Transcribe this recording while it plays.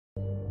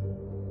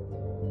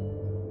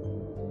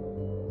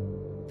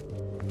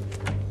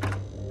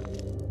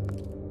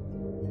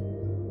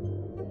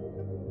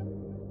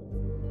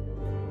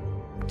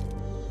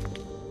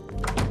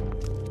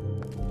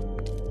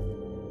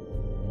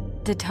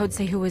Did Toad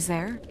say who was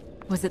there?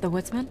 Was it the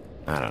woodsman?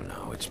 I don't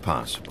know, it's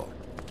possible.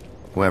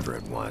 Whoever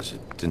it was,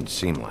 it didn't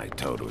seem like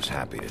Toad was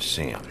happy to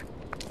see him.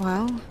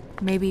 Well,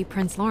 maybe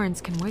Prince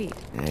Lawrence can wait.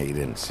 Yeah, he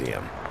didn't see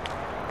him.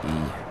 He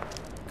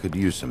could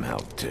use some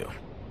help, too.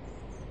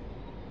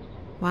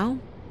 Well,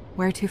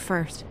 where to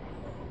first?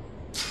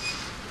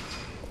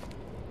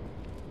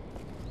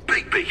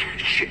 Big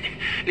shit.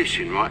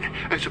 Listen, right?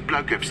 There's a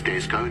bloke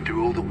upstairs going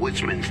through all the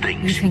woodsman's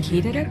things. You think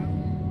he did it?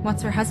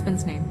 What's her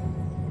husband's name?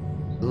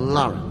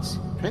 Lawrence.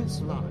 Prince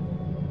Lawrence.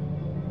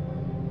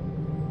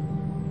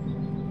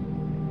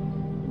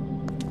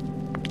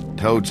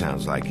 Toad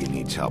sounds like he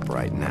needs help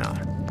right now.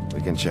 We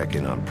can check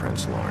in on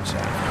Prince Lawrence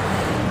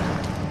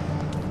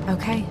after.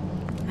 Okay.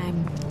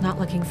 I'm not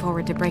looking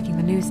forward to breaking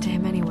the news to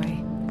him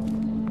anyway.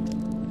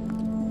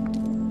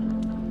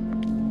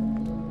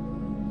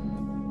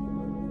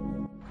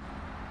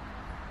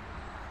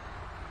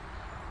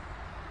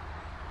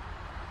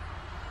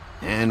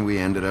 And we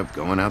ended up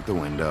going out the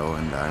window,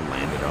 and I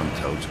landed on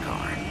Toad's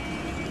car.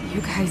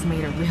 You guys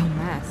made a real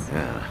mess.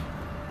 Yeah.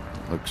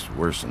 Looks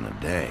worse in the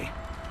day.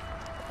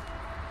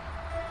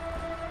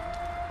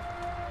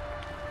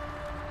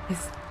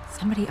 Is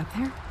somebody up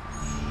there?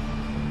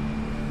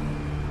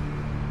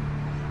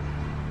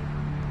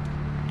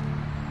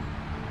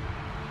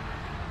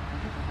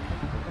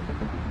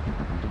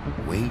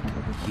 Wait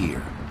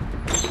here.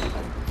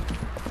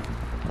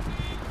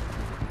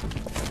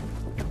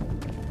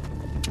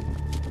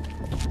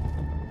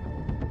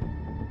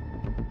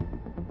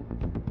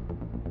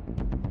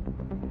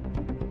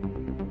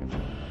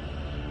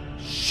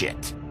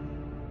 Shit.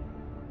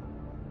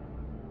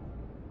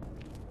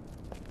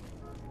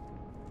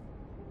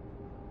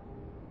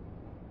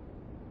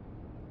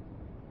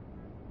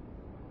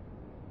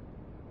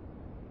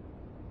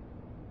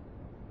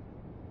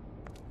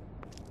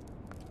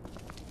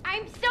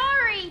 I'm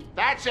sorry!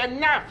 That's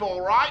enough,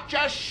 all right?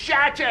 Just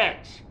shut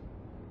it!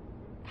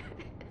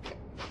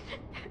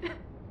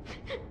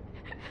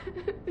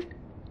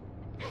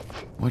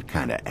 What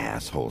kind of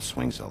asshole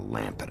swings a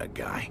lamp at a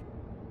guy?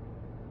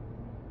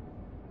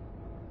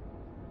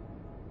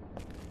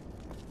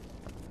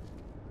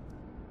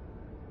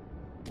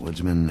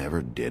 Woodsman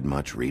never did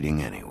much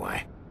reading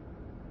anyway.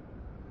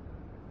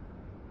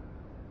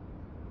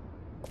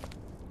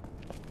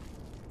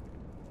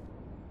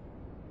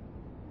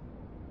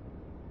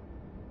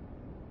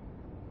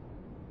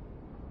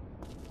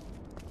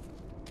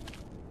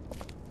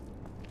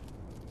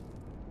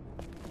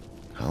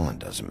 Cullen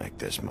doesn't make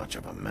this much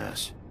of a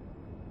mess.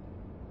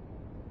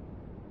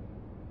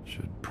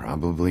 Should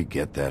probably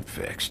get that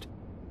fixed.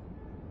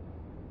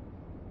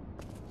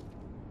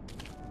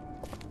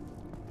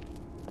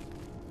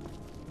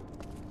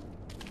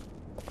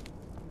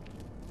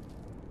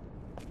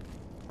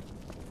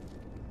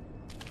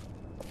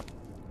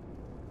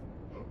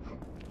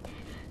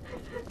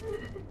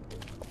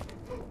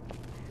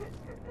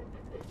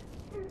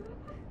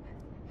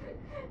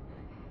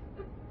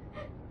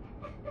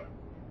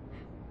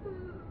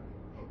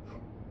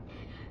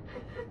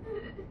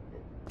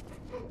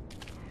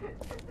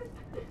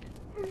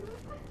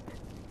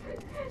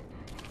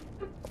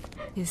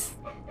 Is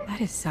that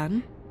his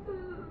son?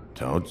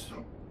 Toad's?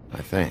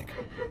 I think.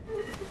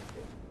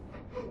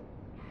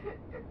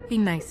 Be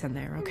nice in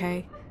there,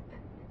 okay?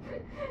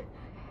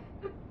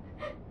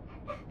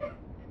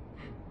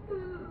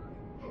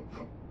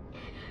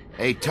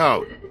 Hey,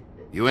 Toad.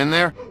 You in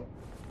there?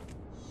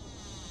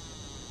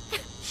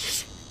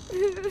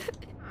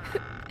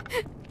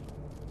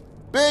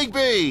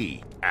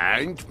 Bigby!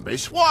 And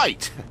Miss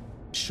White!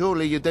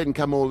 Surely you didn't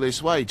come all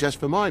this way just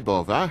for my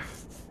bother?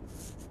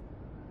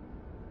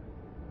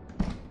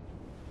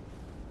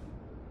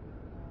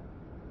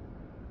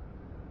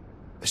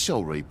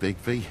 Sorry,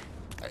 Bigby.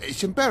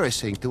 It's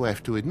embarrassing to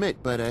have to admit,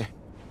 but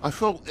I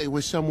thought there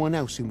was someone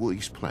else in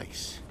Woody's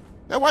place.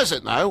 There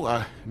wasn't,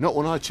 though. Not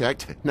when I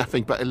checked.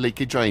 Nothing but a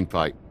leaky drain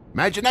pipe.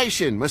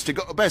 Imagination must have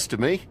got the best of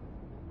me.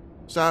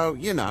 So,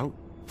 you know,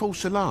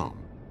 false alarm.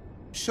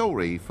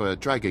 Sorry for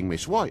dragging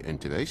Miss White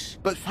into this,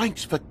 but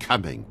thanks for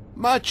coming.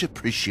 Much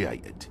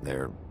appreciated.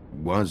 There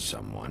was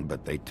someone,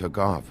 but they took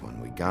off when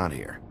we got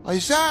here.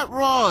 Is that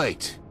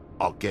right?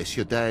 I guess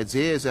your dad's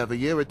ears have a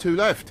year or two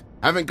left.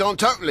 Haven't gone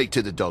totally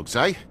to the dogs,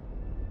 eh?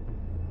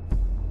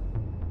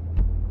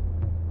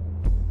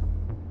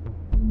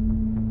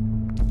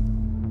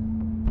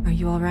 Are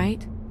you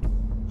alright?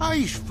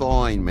 He's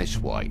fine, Miss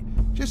White.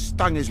 Just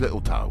stung his little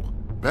toe.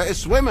 Better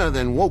swimmer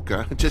than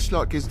walker, just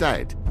like his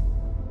dad.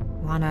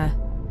 Wanna...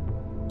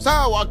 So,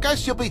 I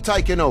guess you'll be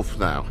taking off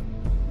now.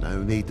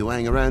 No need to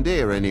hang around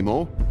here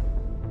anymore.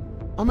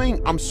 I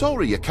mean, I'm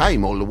sorry you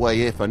came all the way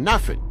here for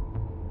nothing.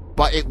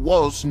 But it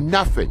was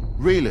nothing,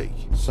 really.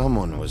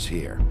 Someone was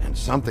here, and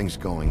something's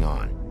going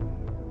on.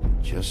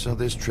 And just so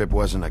this trip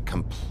wasn't a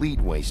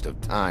complete waste of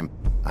time,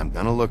 I'm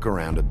gonna look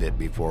around a bit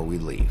before we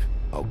leave,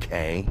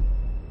 okay?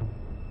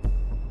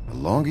 The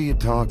longer you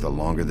talk, the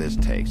longer this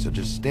takes, so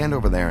just stand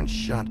over there and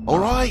shut up. All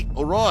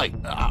right.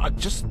 I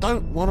just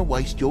don't want to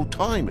waste your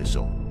time, is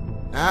all.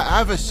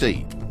 Have a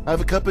seat. Have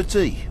a cup of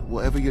tea,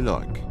 whatever you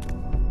like.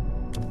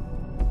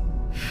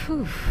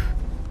 Phew.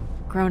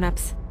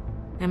 Grown-ups.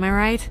 Am I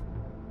right?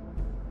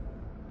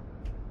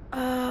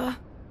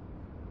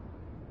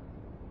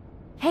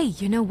 Hey,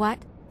 you know what?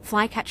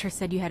 Flycatcher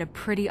said you had a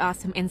pretty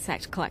awesome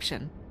insect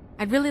collection.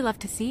 I'd really love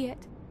to see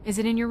it. Is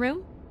it in your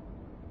room?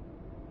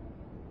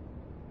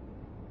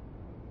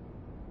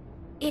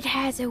 It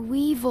has a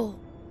weevil.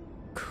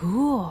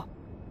 Cool.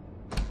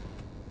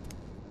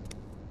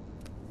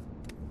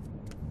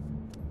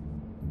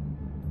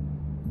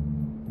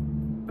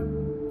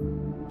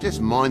 Just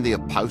mind the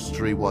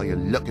upholstery while you're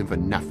looking for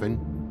nothing.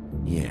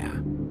 Yeah,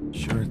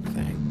 sure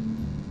thing.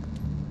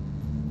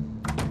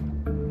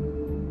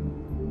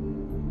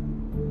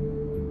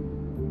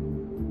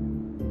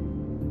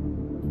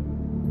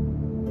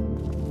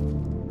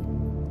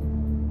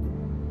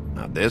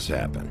 How'd this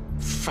happen?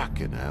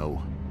 Fucking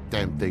hell.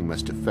 Damn thing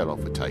must have fell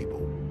off a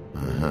table.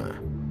 Uh-huh.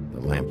 The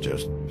lamp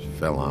just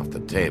fell off the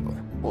table.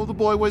 Or the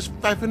boy was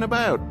faffing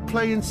about,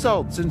 playing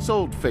salts and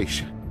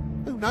swordfish.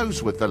 Who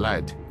knows with the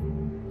lad?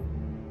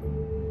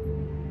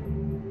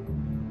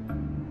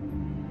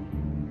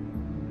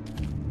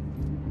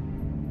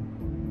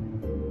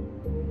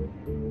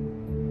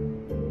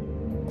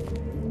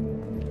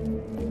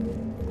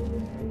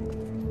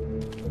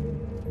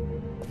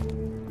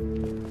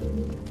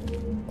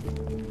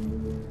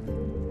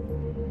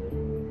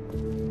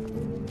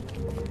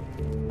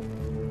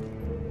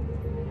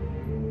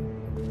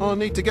 I'll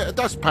need to get a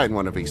dustpan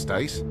one of these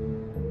days.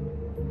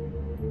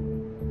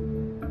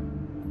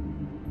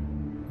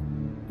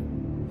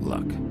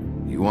 Look,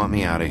 you want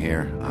me out of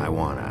here? I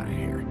want out of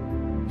here.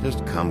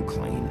 Just come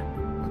clean.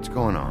 What's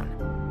going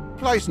on?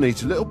 Place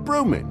needs a little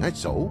brooming,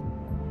 that's all.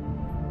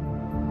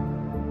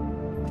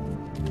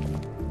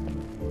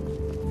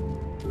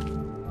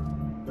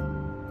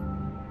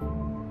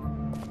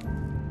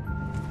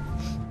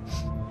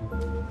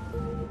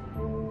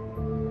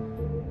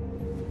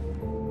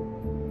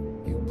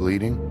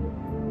 Bleeding?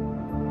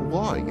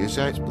 Why? Is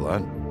that... It's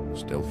blood.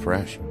 Still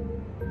fresh.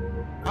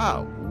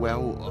 Oh,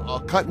 well,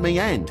 I cut me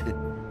hand.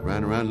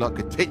 Ran around like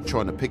a tit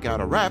trying to pick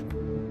out a wrap.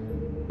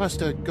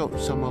 Must have got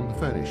some on the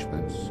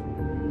furnishments.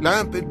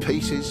 Lamp in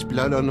pieces,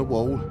 blood on the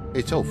wall.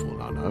 It's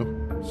awful, I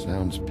know.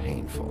 Sounds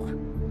painful.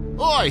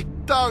 Oi!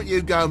 Don't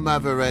you go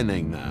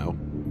mother-henning now.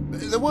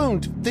 The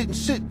wound didn't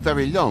sit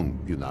very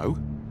long, you know.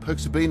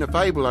 Perks of being a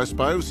fable, I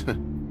suppose.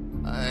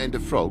 And a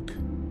frog.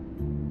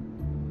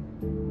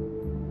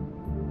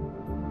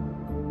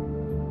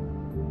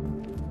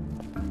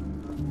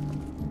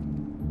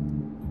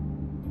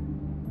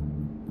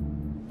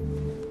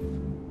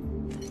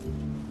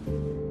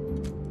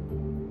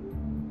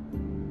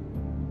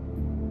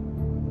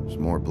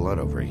 More blood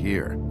over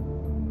here.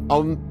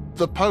 On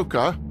the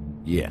poker?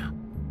 Yeah.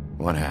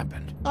 What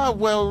happened? Oh,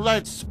 well,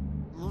 that's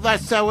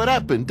how it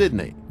happened, didn't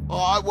it?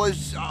 I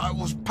was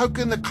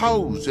poking the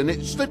coals and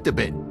it slipped a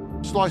bit.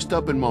 Sliced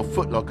up in my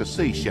foot like a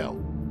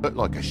seashell. Looked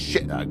like a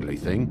shit ugly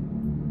thing.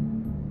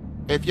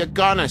 If you're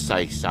gonna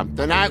say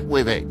something, out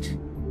with it.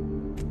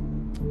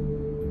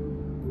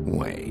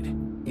 Wait.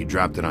 You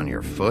dropped it on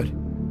your foot?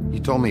 You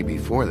told me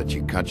before that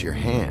you cut your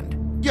hand.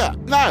 Yeah,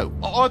 no,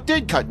 I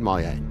did cut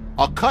my hand.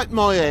 I cut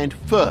my hand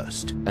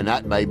first, and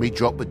that made me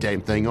drop the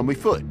damn thing on my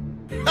foot.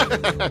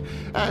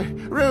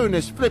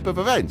 Ruinous flip of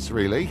events,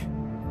 really.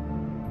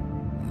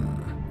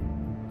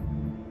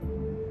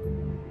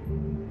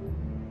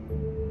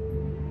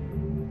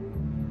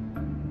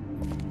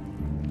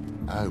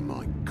 Oh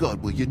my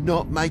God, will you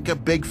not make a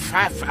big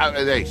faff out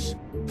of this?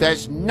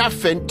 There's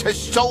nothing to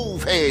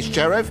solve here,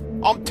 Sheriff.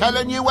 I'm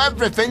telling you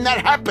everything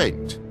that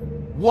happened.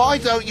 Why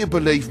don't you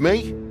believe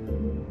me?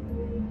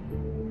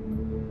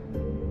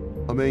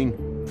 I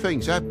mean,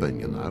 things happen,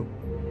 you know.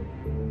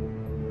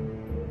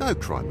 No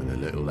crime in a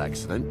little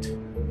accident.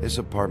 This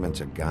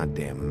apartment's a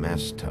goddamn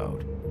mess,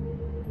 Toad.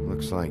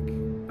 Looks like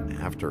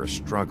after a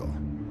struggle,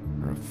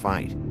 or a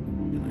fight.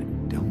 And I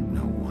don't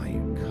know why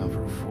you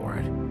cover for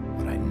it.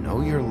 But I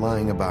know you're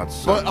lying about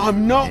something. But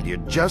I'm not... And you're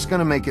just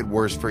gonna make it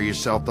worse for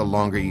yourself the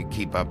longer you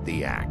keep up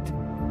the act.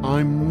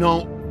 I'm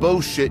not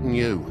bullshitting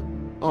you.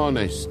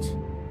 Honest.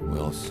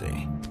 We'll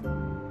see.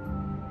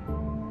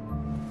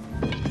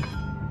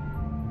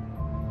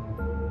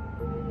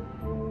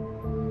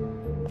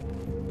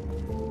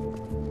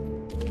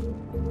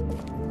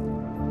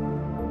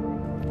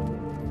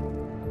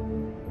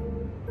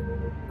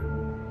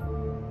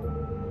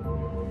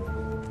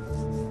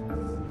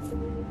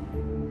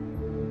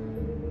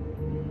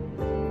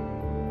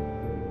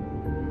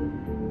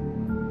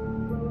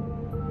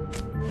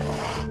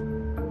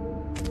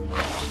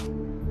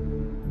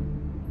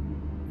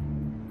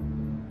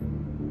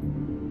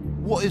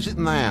 What is it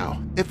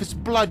now? If it's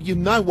blood, you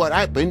know what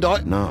happened.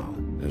 No,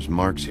 there's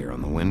marks here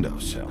on the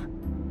windowsill.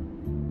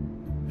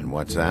 And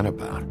what's that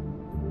about?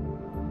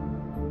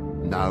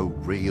 No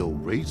real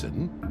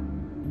reason.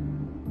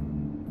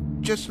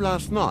 Just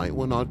last night,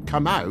 when I'd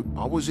come out,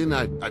 I was in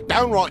a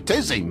downright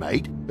tizzy,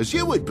 mate, as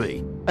you would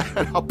be.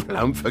 And I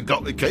plumb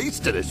forgot the keys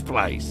to this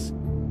place.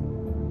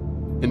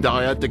 And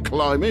I had to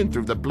climb in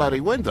through the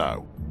bloody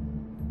window.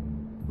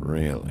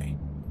 Really?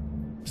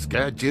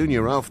 Scared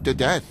Junior off to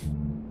death.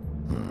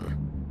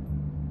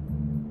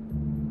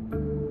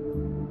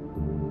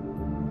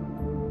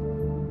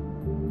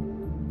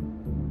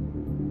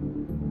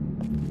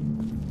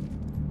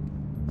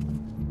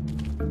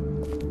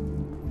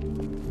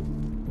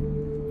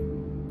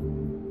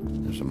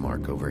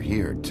 dark over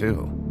here,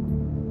 too.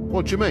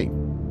 What do you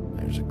mean?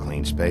 There's a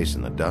clean space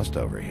in the dust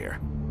over here.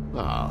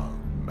 Oh,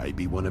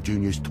 maybe one of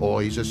Junior's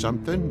toys or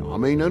something? I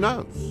mean, who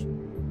knows?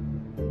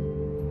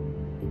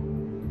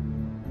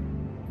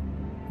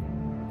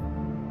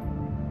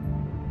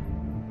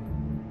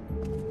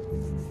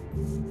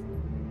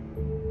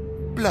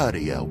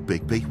 Bloody hell,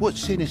 Bigby, what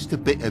sinister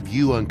bit have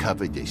you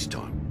uncovered this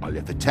time? I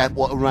left the tap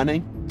water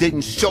running,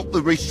 didn't stop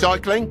the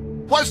recycling?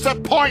 What's the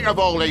point of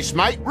all this,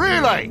 mate,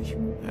 really?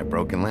 That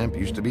broken lamp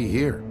used to be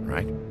here,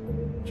 right?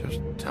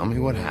 Just tell me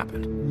what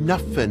happened.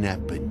 Nothing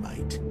happened,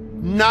 mate.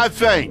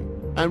 Nothing!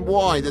 And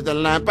why did the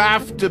lamp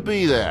have to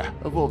be there,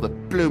 of all the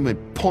blooming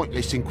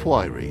pointless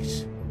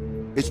inquiries?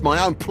 It's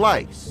my own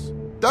place.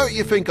 Don't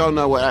you think I'll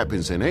know what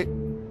happens in it?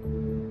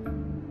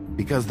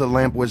 Because the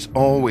lamp was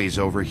always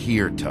over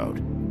here, Toad.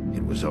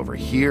 It was over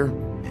here,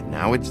 and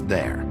now it's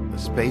there. The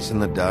space in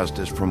the dust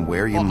is from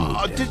where you moved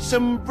I it. did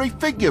some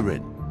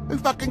refiguring. Who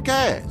fucking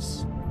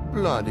cares?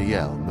 Bloody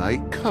hell,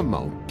 mate. Come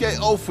on, get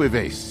off with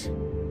this.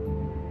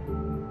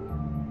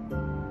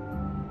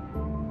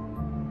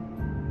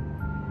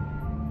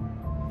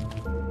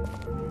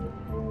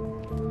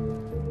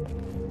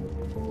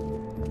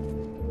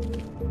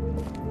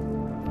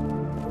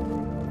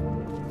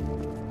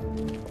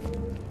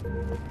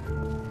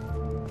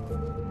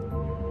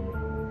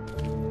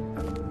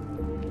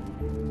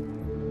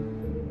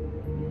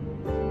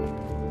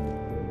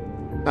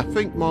 I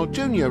think my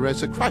junior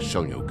has a crush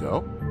on you,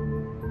 girl.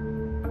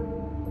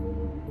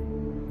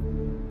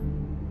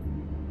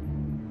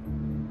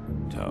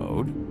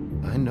 Toad,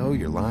 I know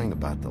you're lying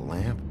about the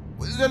lamp.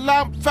 The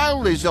lamp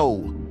fell is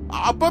all.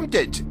 I bumped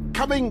it.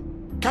 Coming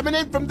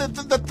in from the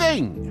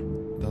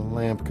thing. The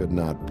lamp could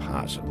not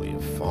possibly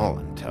have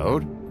fallen,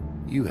 Toad.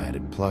 You had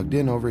it plugged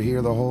in over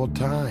here the whole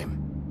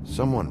time.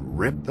 Someone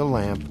ripped the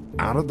lamp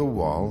out of the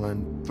wall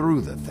and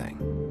threw the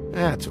thing.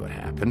 That's what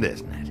happened,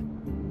 isn't it?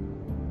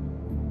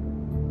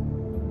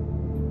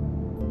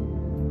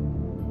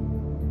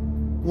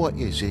 What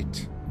is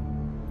it?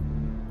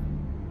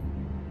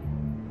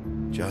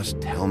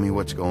 Just tell me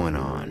what's going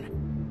on.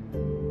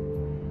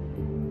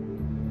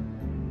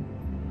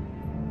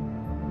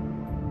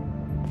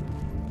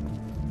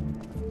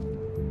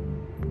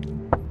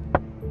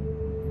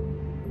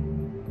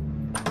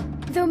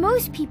 Though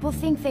most people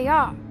think they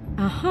are.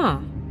 Uh-huh.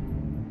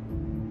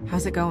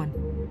 How's it going?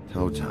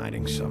 Toad's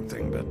hiding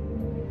something, but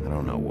I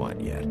don't know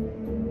what yet.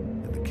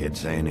 Did the kid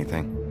say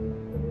anything?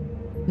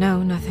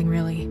 No, nothing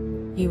really.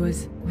 He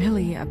was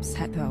really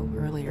upset, though,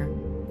 earlier.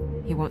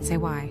 He won't say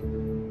why.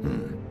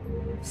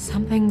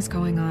 Something's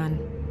going on.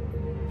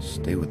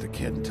 Stay with the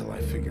kid until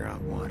I figure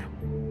out what.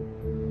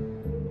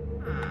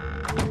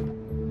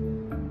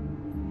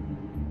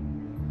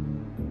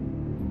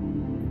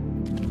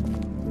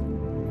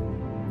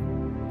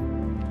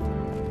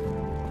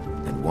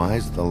 And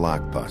why's the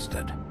lock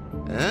busted?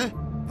 Eh?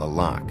 The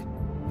lock.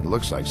 It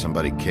looks like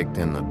somebody kicked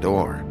in the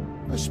door.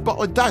 A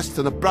spot of dust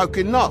and a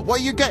broken lock.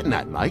 What are you getting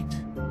at, mate?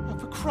 Oh,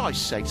 for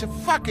Christ's sakes, a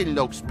fucking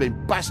lock's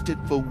been busted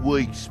for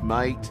weeks,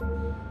 mate.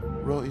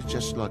 Right, it's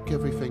just like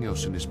everything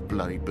else in this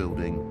bloody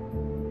building.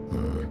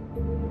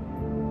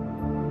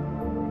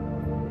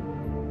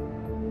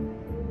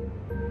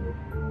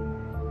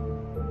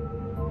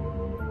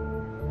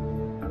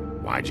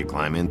 Why'd you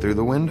climb in through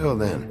the window,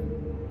 then?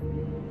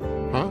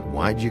 Huh?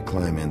 Why'd you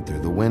climb in through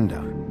the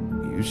window?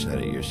 You said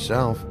it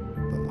yourself.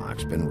 The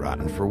lock's been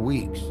rotten for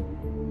weeks.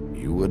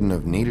 You wouldn't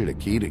have needed a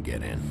key to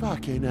get in.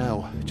 Fucking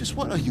hell. Just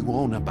what are you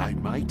on about,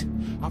 mate?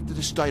 After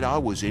the state I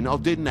was in, I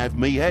didn't have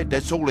me head,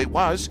 that's all it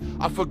was.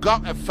 I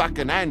forgot the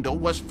fucking handle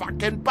was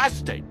fucking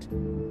busted.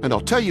 And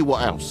I'll tell you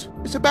what else.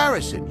 It's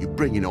embarrassing you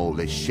bringing all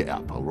this shit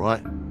up, all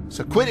right?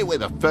 So quit it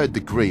with a third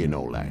degree and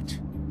all that.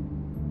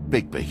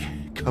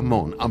 Bigby, come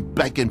on, I'm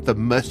begging for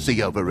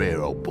mercy over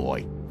here, old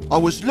boy. I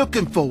was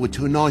looking forward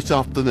to a nice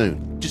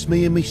afternoon, just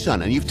me and me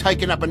son, and you've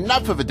taken up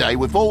enough of a day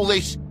with all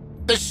this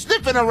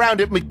sniffing around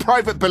at me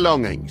private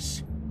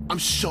belongings. I'm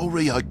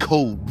sorry I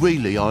called,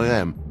 really I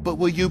am. But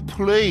will you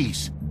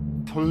please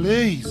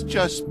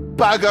just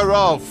bugger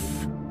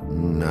off?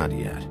 Not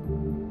yet.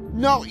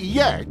 Not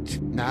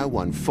yet? No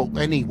one fought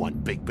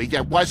anyone, Bigby.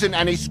 There wasn't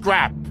any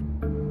scrap.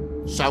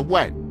 So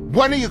when?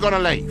 When are you gonna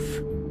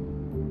leave?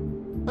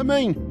 I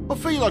mean, I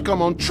feel like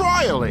I'm on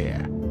trial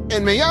here.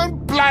 In my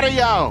own bloody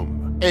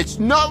home. It's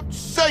not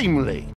seemly.